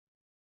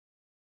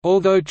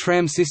Although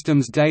tram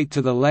systems date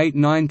to the late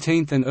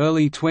 19th and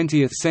early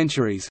 20th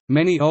centuries,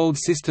 many old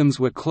systems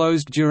were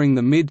closed during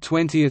the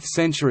mid-20th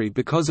century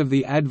because of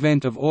the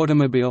advent of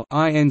automobile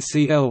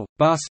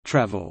bus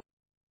travel.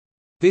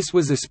 This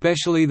was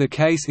especially the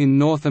case in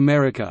North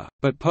America,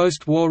 but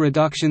post-war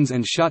reductions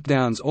and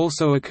shutdowns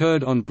also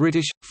occurred on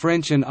British,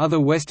 French and other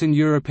Western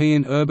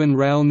European urban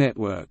rail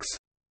networks.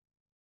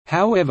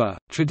 However,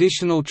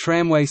 traditional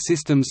tramway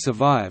systems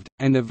survived,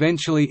 and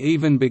eventually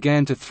even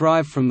began to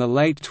thrive from the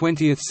late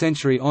 20th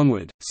century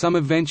onward, some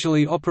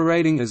eventually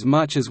operating as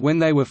much as when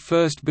they were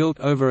first built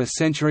over a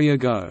century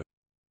ago.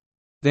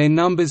 Their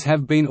numbers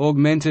have been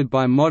augmented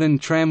by modern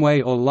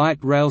tramway or light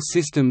rail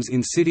systems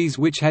in cities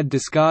which had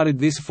discarded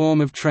this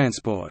form of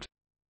transport.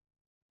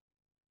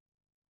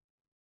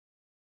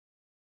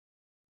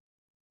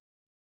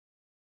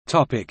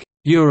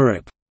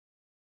 Europe.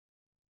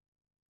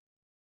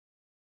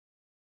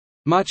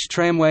 Much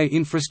tramway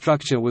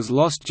infrastructure was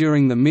lost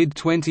during the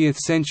mid-20th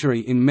century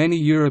in many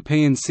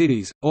European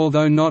cities,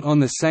 although not on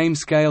the same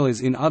scale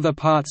as in other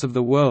parts of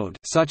the world,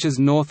 such as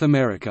North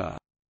America.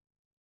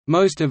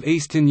 Most of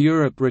Eastern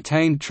Europe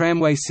retained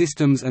tramway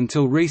systems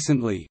until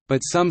recently, but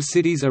some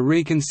cities are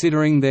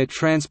reconsidering their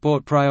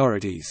transport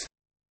priorities.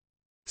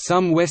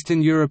 Some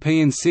Western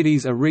European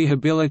cities are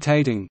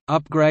rehabilitating,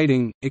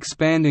 upgrading,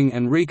 expanding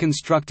and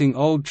reconstructing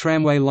old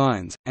tramway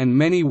lines, and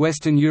many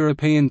Western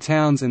European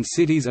towns and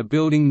cities are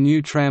building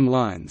new tram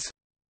lines.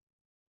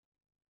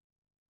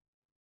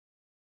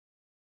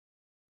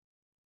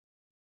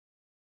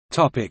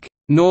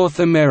 North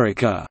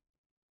America.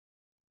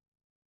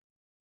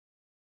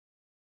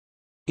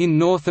 In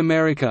North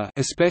America,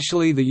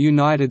 especially the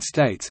United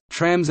States,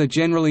 trams are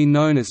generally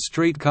known as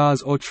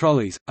streetcars or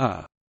trolleys.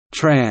 A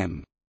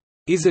tram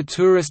is a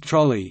tourist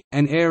trolley,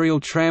 an aerial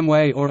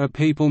tramway or a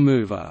people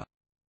mover.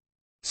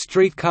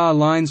 Streetcar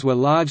lines were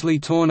largely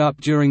torn up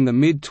during the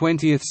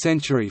mid-20th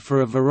century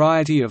for a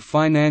variety of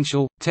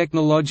financial,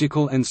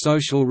 technological and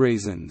social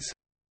reasons.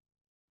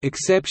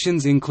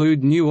 Exceptions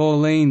include New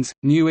Orleans,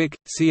 Newark,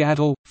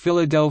 Seattle,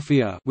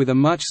 Philadelphia with a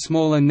much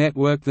smaller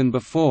network than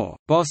before,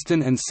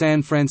 Boston and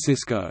San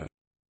Francisco.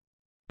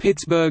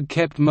 Pittsburgh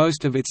kept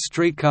most of its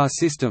streetcar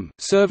system,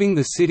 serving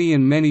the city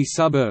and many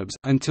suburbs,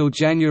 until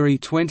January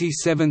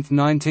 27,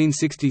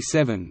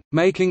 1967,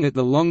 making it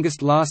the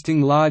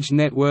longest-lasting large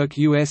network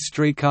U.S.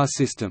 streetcar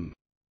system.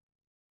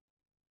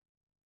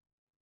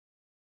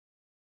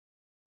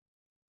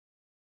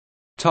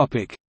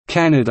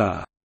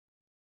 Canada.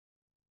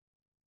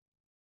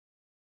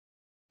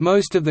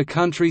 Most of the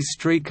country's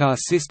streetcar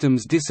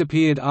systems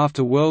disappeared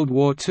after World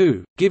War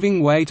II,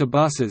 giving way to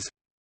buses.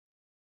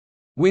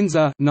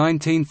 Windsor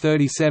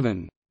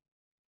 1937,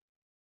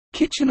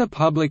 Kitchener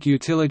Public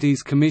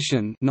Utilities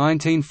Commission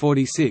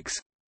 1946,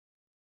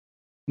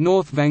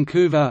 North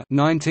Vancouver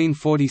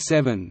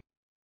 1947,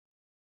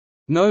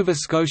 Nova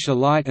Scotia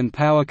Light and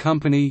Power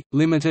Company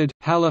Limited,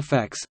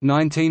 Halifax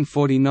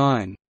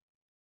 1949,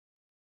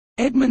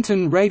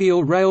 Edmonton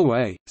Radial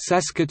Railway,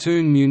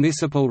 Saskatoon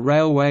Municipal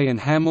Railway and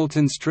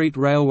Hamilton Street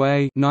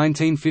Railway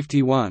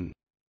 1951,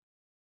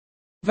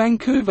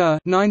 Vancouver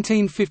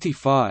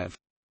 1955,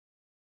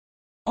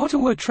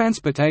 Ottawa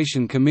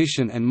Transportation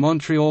Commission and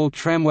Montreal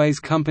Tramways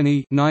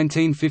Company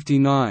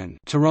 1959.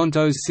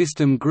 Toronto's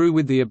system grew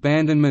with the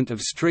abandonment of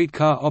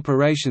streetcar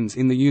operations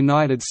in the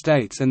United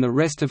States and the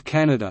rest of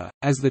Canada,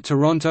 as the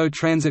Toronto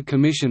Transit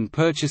Commission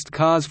purchased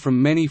cars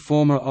from many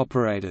former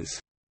operators.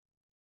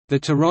 The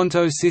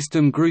Toronto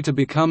system grew to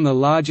become the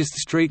largest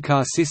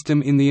streetcar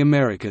system in the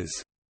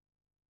Americas.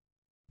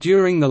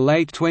 During the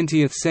late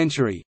 20th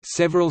century,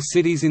 several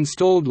cities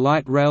installed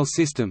light rail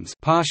systems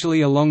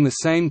partially along the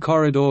same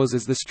corridors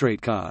as the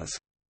streetcars.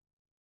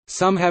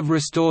 Some have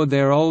restored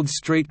their old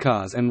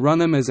streetcars and run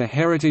them as a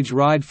heritage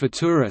ride for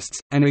tourists.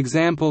 An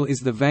example is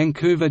the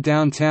Vancouver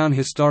Downtown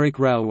Historic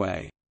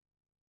Railway.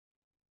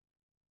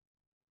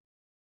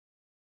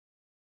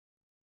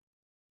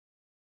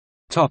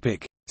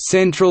 Topic: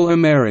 Central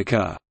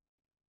America.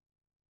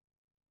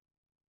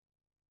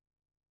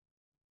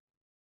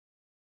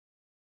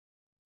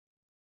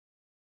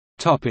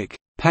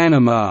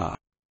 Panama.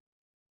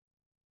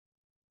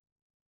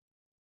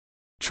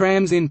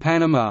 Trams in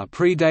Panama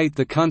predate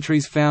the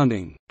country's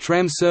founding.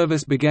 Tram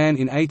service began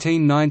in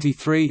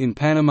 1893 in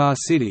Panama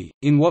City,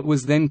 in what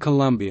was then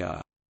Colombia.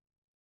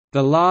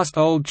 The last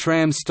old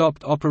tram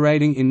stopped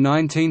operating in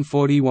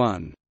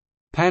 1941.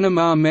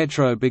 Panama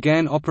Metro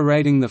began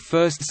operating the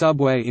first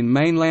subway in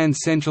mainland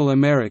Central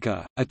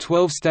America, a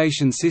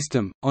 12-station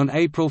system, on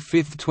April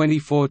 5,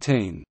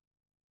 2014.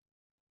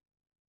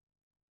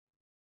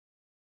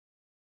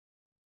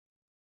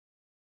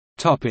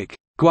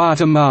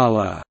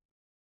 Guatemala.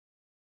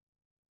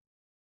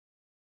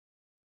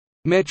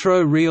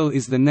 Metro Rail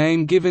is the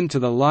name given to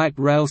the light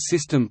rail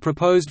system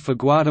proposed for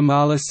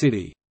Guatemala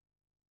City.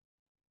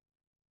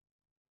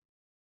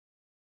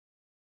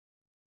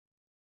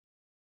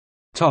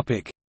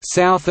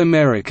 South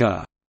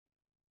America.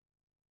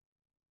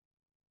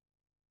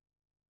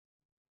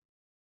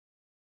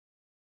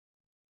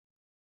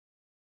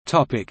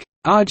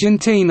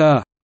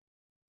 Argentina.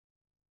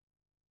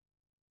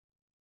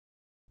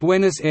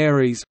 Buenos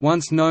Aires,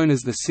 once known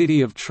as the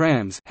City of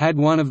Trams, had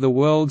one of the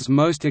world's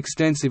most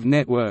extensive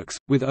networks,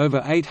 with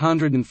over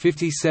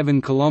 857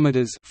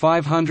 kilometers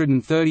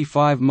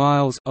 (535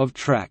 miles) of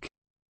track.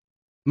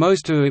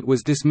 Most of it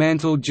was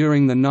dismantled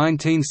during the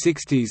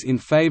 1960s in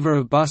favor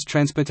of bus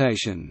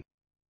transportation.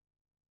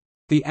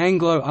 The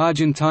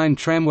Anglo-Argentine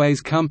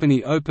Tramways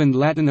Company opened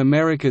Latin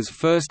America's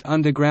first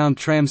underground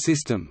tram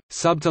system,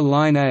 Subte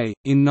Line A,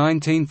 in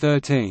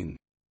 1913.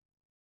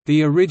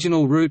 The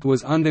original route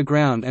was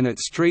underground and at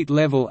street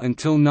level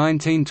until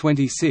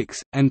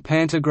 1926, and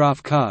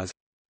pantograph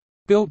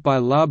cars—built by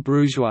La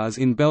Brugeoise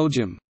in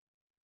Belgium,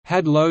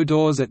 had low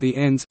doors at the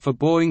ends for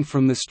boarding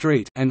from the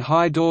street and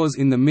high doors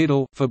in the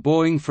middle for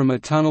boarding from a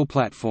tunnel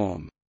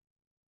platform.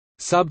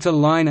 Subte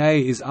Line A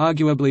is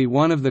arguably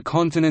one of the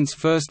continent's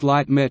first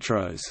light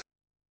metros.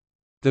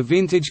 The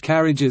vintage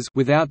carriages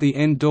without the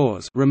end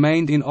doors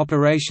remained in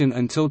operation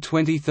until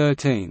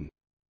 2013.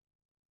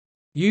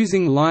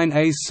 Using Line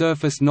A's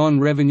surface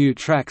non-revenue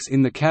tracks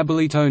in the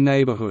Caballito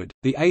neighborhood,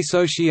 the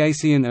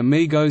Asociación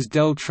Amigos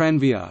del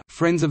Tranvía,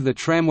 Friends of the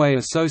Tramway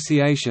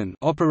Association,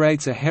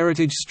 operates a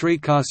heritage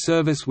streetcar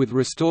service with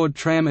restored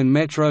tram and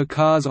metro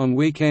cars on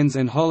weekends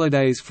and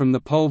holidays from the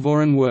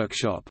Polvorin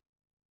workshop.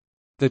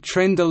 The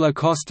Tren de la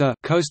Costa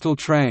coastal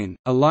train,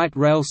 a light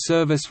rail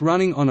service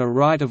running on a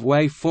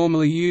right-of-way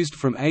formerly used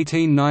from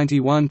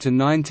 1891 to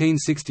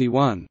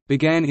 1961,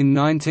 began in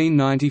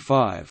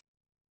 1995.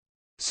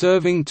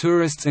 Serving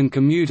tourists and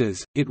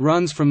commuters, it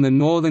runs from the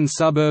northern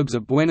suburbs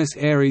of Buenos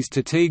Aires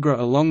to Tigre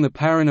along the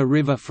Paraná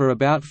River for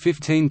about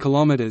 15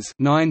 kilometers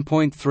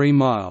 (9.3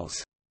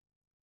 miles).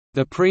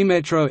 The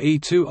Premetro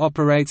E2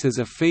 operates as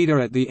a feeder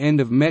at the end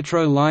of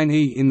Metro Line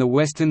E in the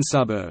western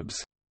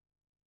suburbs.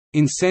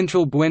 In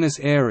central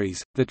Buenos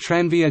Aires, the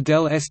Tranvía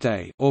del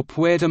Este or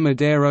Puerto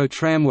Madero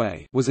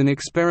tramway was an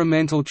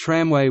experimental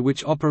tramway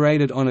which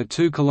operated on a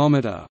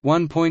 2-kilometer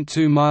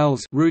 (1.2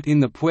 miles) route in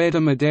the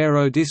Puerto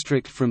Madero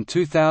district from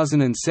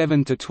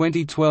 2007 to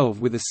 2012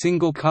 with a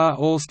single-car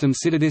Alstom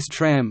Citadis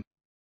tram,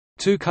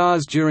 2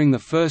 cars during the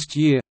first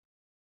year,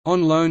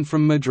 on loan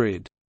from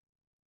Madrid.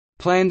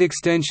 Planned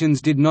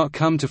extensions did not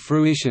come to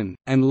fruition,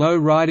 and low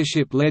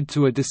ridership led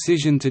to a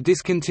decision to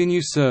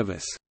discontinue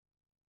service.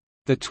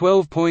 The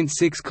 12.6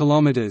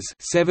 kilometers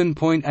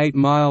 (7.8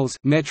 miles)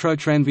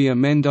 Metrotranvía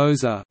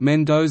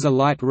Mendoza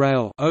light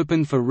rail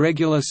opened for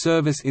regular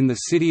service in the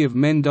city of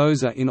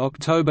Mendoza in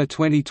October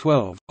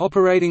 2012,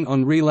 operating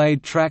on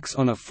relayed tracks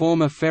on a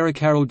former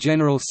Ferrocarril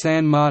General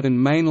San Martin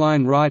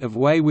mainline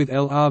right-of-way with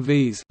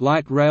LRVs,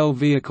 light rail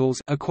vehicles,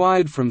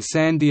 acquired from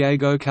San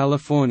Diego,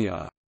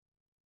 California.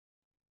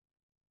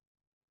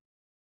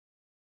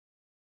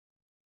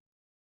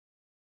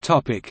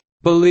 Topic: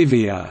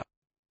 Bolivia.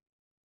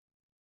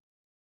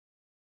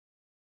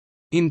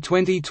 In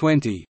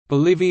 2020,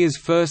 Bolivia's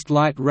first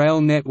light rail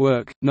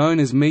network, known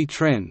as Mi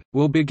Tren,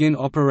 will begin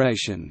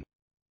operation.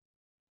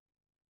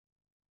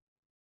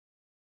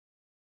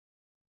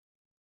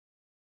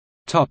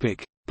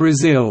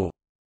 Brazil.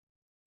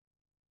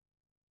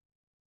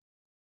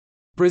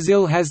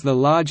 Brazil has the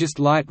largest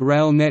light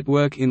rail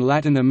network in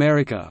Latin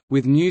America,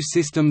 with new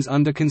systems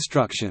under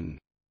construction.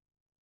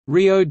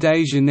 Rio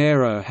de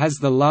Janeiro has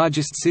the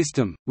largest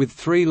system, with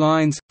 3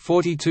 lines,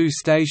 42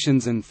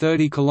 stations and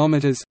 30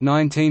 kilometers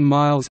 (19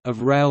 miles)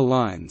 of rail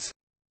lines.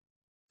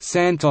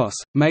 Santos,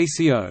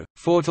 Maceió,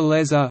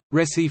 Fortaleza,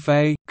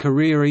 Recife,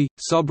 Cariri,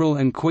 Sobral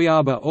and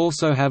Cuiabá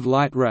also have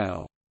light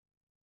rail.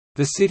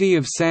 The city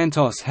of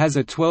Santos has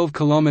a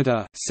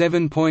 12-kilometer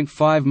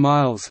 (7.5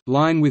 miles)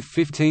 line with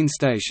 15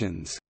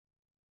 stations.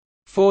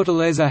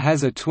 Fortaleza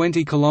has a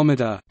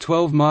 20-kilometer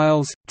 (12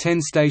 miles,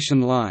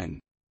 10-station line.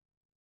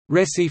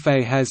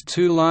 Recife has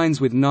 2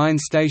 lines with 9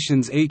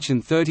 stations each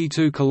and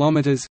 32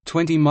 kilometers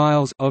 (20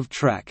 miles) of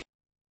track.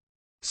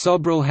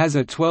 Sobral has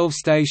a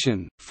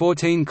 12-station,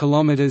 14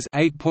 kilometers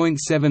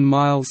 (8.7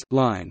 miles)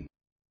 line.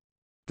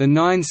 The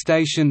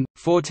 9-station,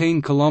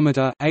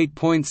 14-kilometer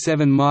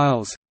 (8.7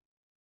 miles)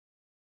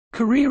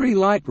 Cariri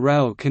Light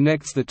Rail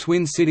connects the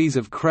twin cities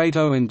of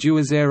Crato and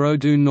Juazeiro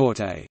do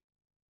Norte.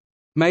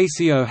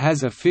 Maceió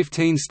has a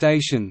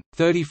 15-station,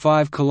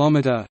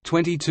 35-kilometer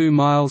 (22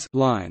 miles)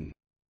 line.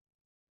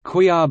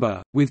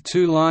 Cuiabá, with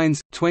 2 lines,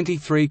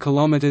 23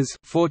 kilometers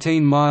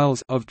 (14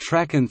 miles) of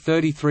track and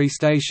 33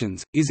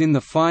 stations, is in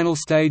the final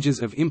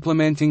stages of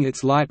implementing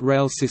its light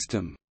rail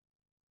system.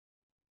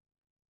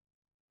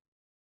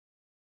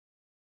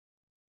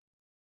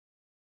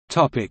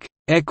 Topic: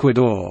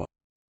 Ecuador.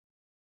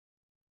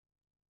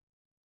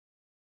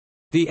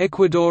 The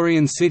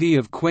Ecuadorian city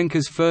of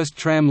Cuenca's first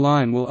tram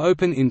line will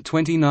open in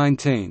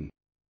 2019.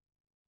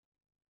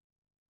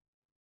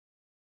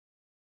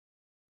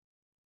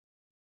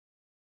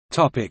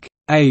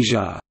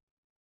 Asia.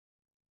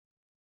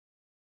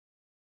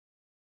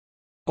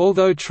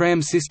 Although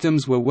tram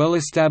systems were well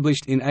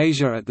established in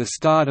Asia at the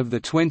start of the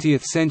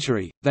 20th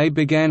century, they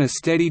began a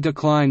steady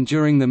decline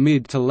during the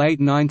mid to late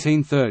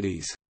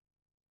 1930s.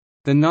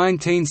 The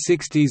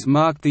 1960s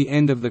marked the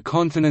end of the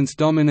continent's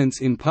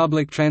dominance in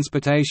public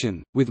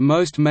transportation, with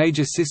most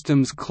major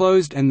systems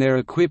closed and their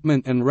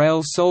equipment and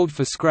rail sold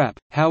for scrap.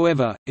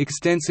 However,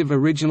 extensive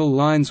original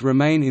lines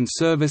remain in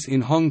service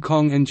in Hong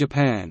Kong and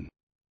Japan.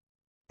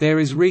 There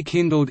is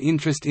rekindled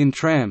interest in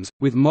trams,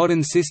 with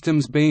modern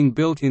systems being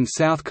built in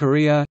South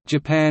Korea,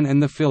 Japan and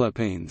the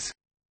Philippines.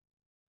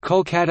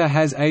 Kolkata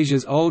has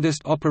Asia's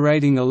oldest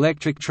operating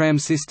electric tram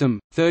system,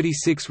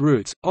 36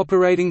 routes,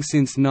 operating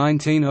since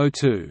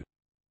 1902.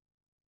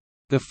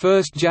 The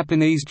first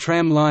Japanese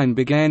tram line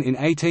began in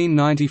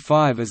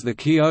 1895 as the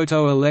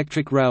Kyoto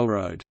Electric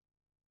Railroad.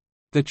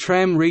 The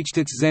tram reached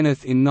its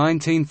zenith in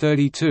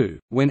 1932,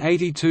 when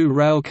 82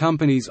 rail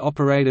companies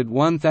operated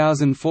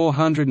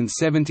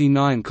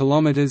 1,479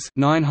 kilometers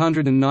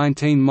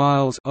 (919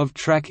 miles) of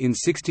track in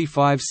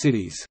 65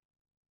 cities.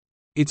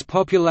 Its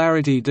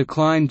popularity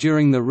declined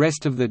during the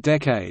rest of the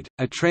decade,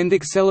 a trend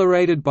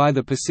accelerated by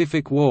the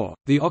Pacific War,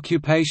 the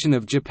occupation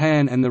of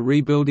Japan and the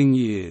rebuilding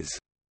years.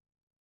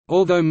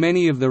 Although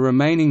many of the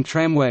remaining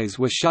tramways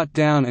were shut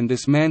down and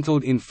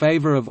dismantled in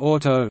favor of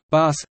auto,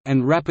 bus,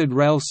 and rapid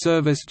rail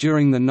service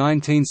during the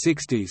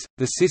 1960s,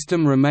 the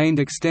system remained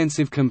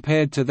extensive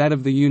compared to that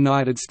of the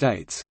United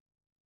States.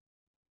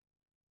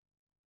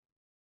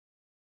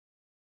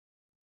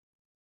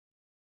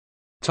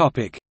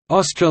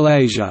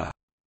 Australasia.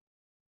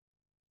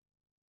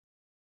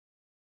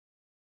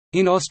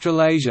 In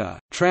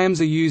Australasia,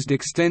 trams are used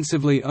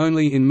extensively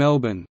only in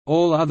Melbourne.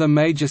 All other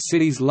major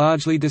cities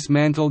largely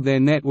dismantled their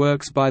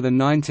networks by the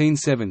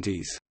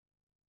 1970s.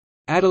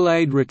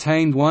 Adelaide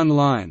retained one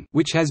line,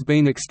 which has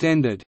been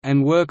extended,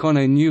 and work on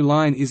a new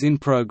line is in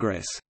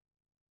progress.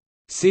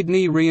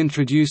 Sydney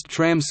reintroduced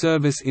tram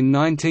service in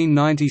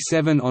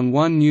 1997 on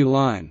one new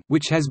line,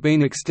 which has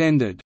been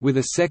extended, with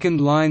a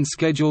second line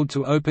scheduled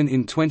to open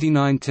in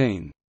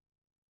 2019.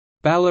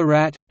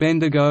 Ballarat,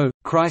 Bendigo,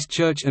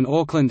 Christchurch and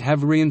Auckland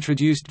have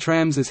reintroduced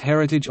trams as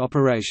heritage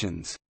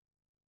operations.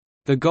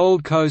 The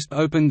Gold Coast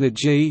opened the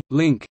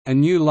G-Link, a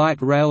new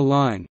light rail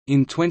line,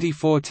 in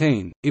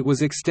 2014, it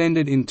was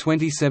extended in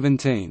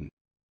 2017.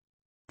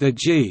 The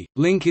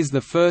G-Link is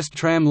the first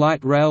tram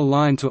light rail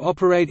line to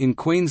operate in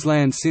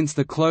Queensland since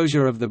the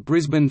closure of the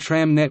Brisbane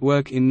tram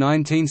network in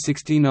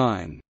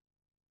 1969.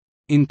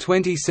 In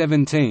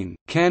 2017,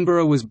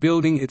 Canberra was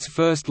building its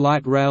first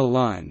light rail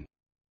line.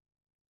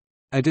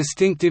 A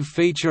distinctive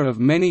feature of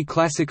many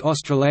classic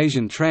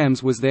Australasian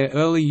trams was their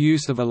early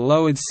use of a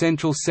lowered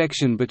central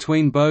section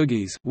between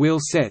bogies wheel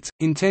sets,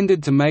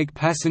 intended to make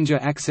passenger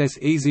access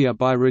easier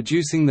by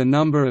reducing the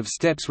number of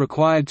steps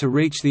required to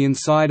reach the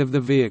inside of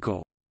the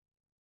vehicle.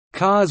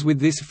 Cars with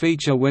this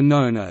feature were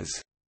known as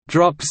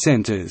drop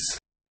centers.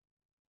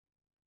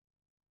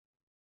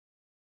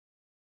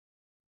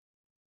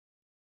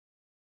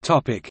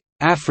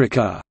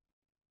 Africa.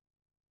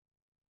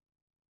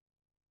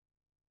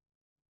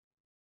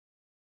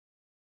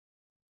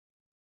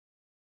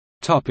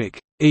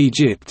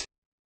 Egypt.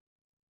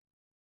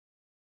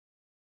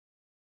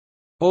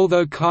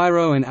 Although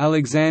Cairo and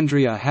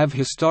Alexandria have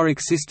historic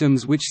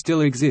systems which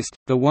still exist,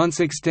 the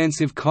once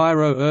extensive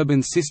Cairo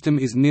urban system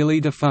is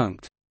nearly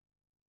defunct.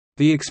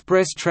 The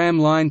express tram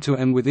line to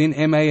and within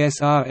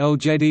Masr El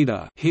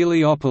Jadida,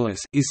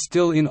 Heliopolis, is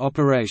still in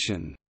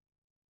operation.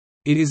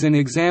 It is an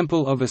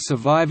example of a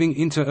surviving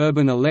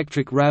interurban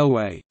electric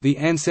railway, the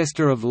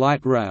ancestor of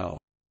light rail.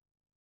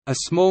 A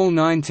small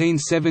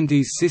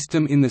 1970s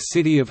system in the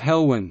city of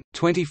Helwan,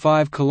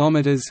 25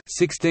 kilometers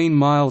 (16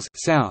 miles)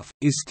 south,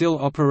 is still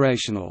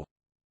operational.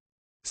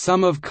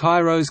 Some of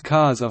Cairo's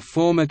cars are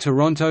former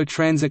Toronto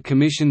Transit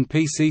Commission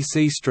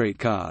 (PCC)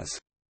 streetcars.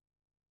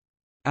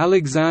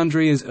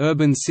 Alexandria's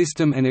urban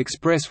system and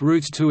express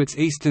routes to its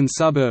eastern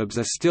suburbs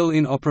are still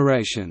in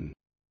operation.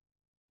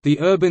 The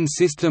urban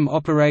system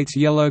operates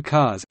yellow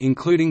cars,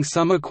 including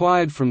some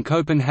acquired from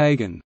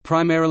Copenhagen,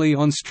 primarily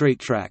on street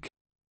track.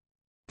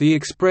 The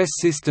express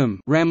system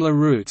Ramla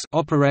routes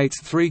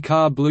operates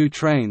three-car blue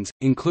trains,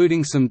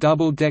 including some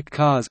double-deck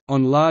cars,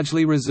 on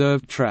largely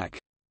reserved track.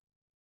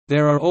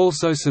 There are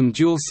also some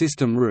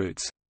dual-system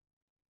routes.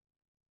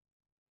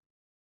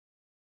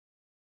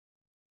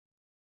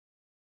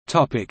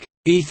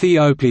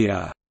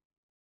 Ethiopia.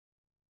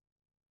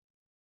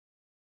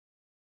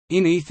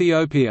 In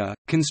Ethiopia,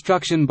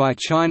 construction by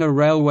China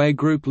Railway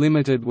Group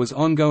Limited was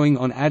ongoing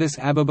on Addis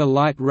Ababa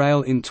Light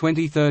Rail in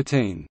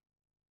 2013.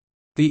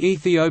 The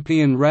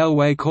Ethiopian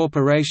Railway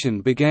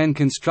Corporation began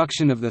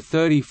construction of the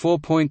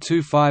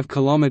 34.25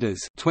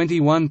 kilometers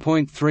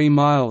 (21.3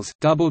 miles)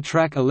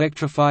 double-track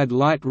electrified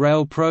light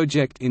rail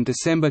project in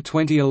December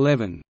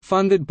 2011,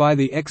 funded by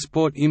the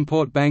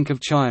Export-Import Bank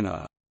of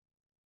China.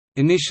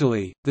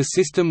 Initially, the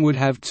system would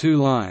have two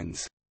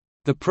lines.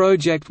 The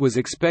project was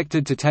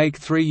expected to take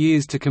 3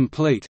 years to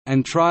complete,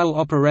 and trial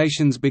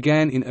operations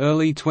began in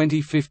early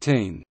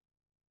 2015.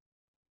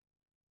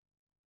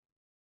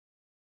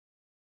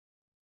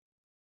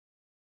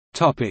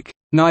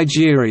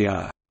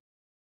 Nigeria.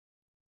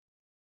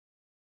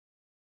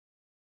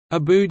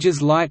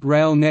 Abuja's light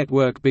rail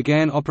network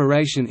began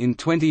operation in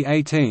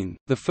 2018,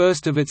 the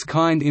first of its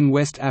kind in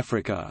West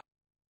Africa.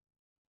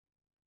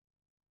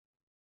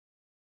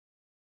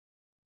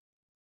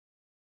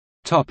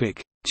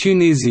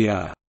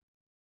 Tunisia.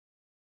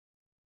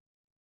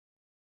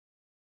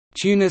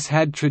 Tunis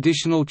had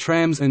traditional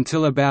trams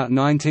until about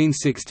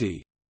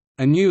 1960.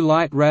 A new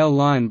light rail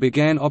line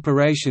began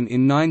operation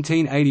in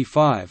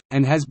 1985,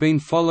 and has been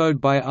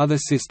followed by other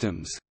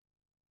systems.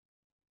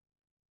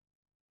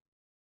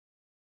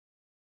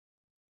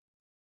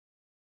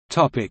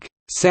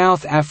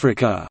 South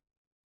Africa.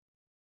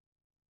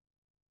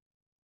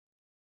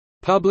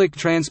 Public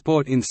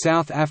transport in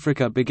South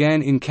Africa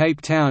began in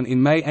Cape Town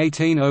in May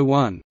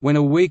 1801, when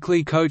a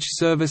weekly coach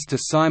service to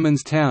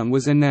Simon's Town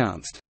was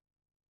announced.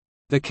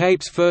 The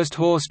Cape's first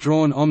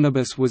horse-drawn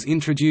omnibus was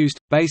introduced,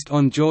 based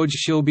on George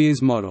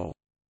Shilbier's model.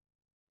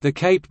 The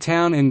Cape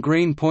Town and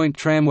Green Point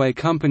Tramway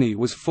Company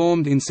was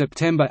formed in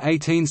September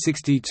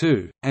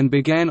 1862, and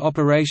began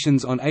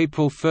operations on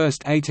April 1,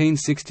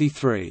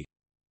 1863.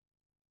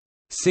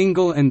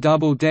 Single and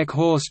double-deck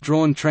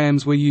horse-drawn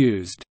trams were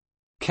used.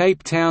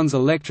 Cape Town's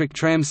electric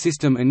tram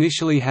system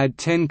initially had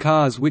 10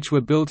 cars which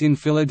were built in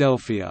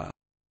Philadelphia.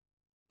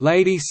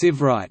 Lady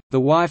Sivwright, the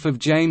wife of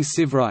James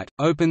Sivwright,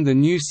 opened the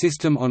new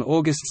system on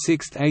August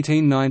 6,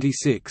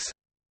 1896.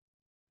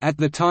 At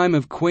the time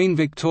of Queen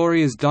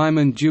Victoria's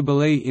Diamond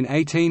Jubilee in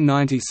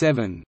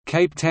 1897,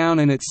 Cape Town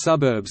and its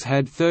suburbs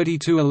had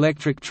 32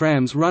 electric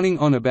trams running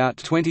on about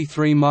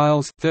 23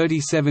 miles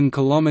 (37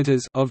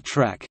 kilometers) of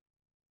track.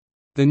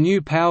 The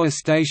new power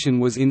station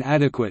was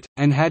inadequate,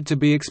 and had to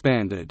be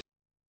expanded.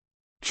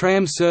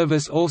 Tram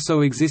service also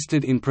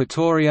existed in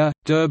Pretoria,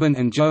 Durban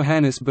and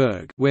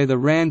Johannesburg, where the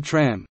Rand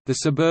Tram, the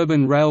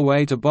suburban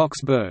railway to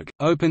Boksburg,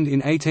 opened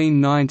in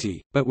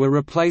 1890, but were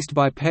replaced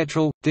by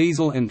petrol,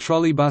 diesel and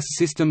trolleybus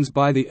systems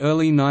by the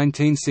early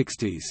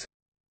 1960s.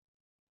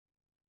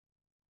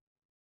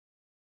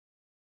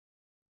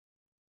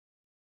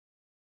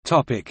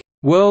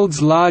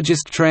 World's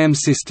largest tram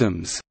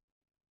systems.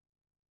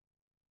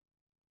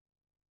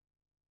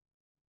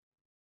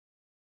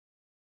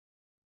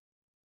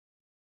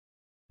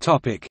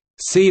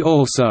 See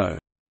also: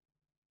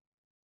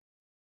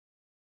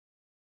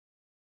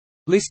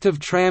 List of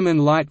tram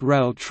and light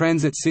rail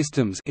transit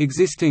systems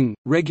existing,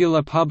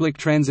 regular public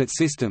transit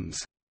systems.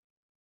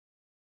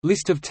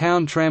 List of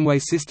town tramway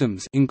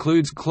systems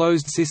includes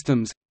closed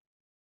systems.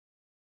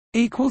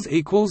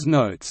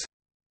 Notes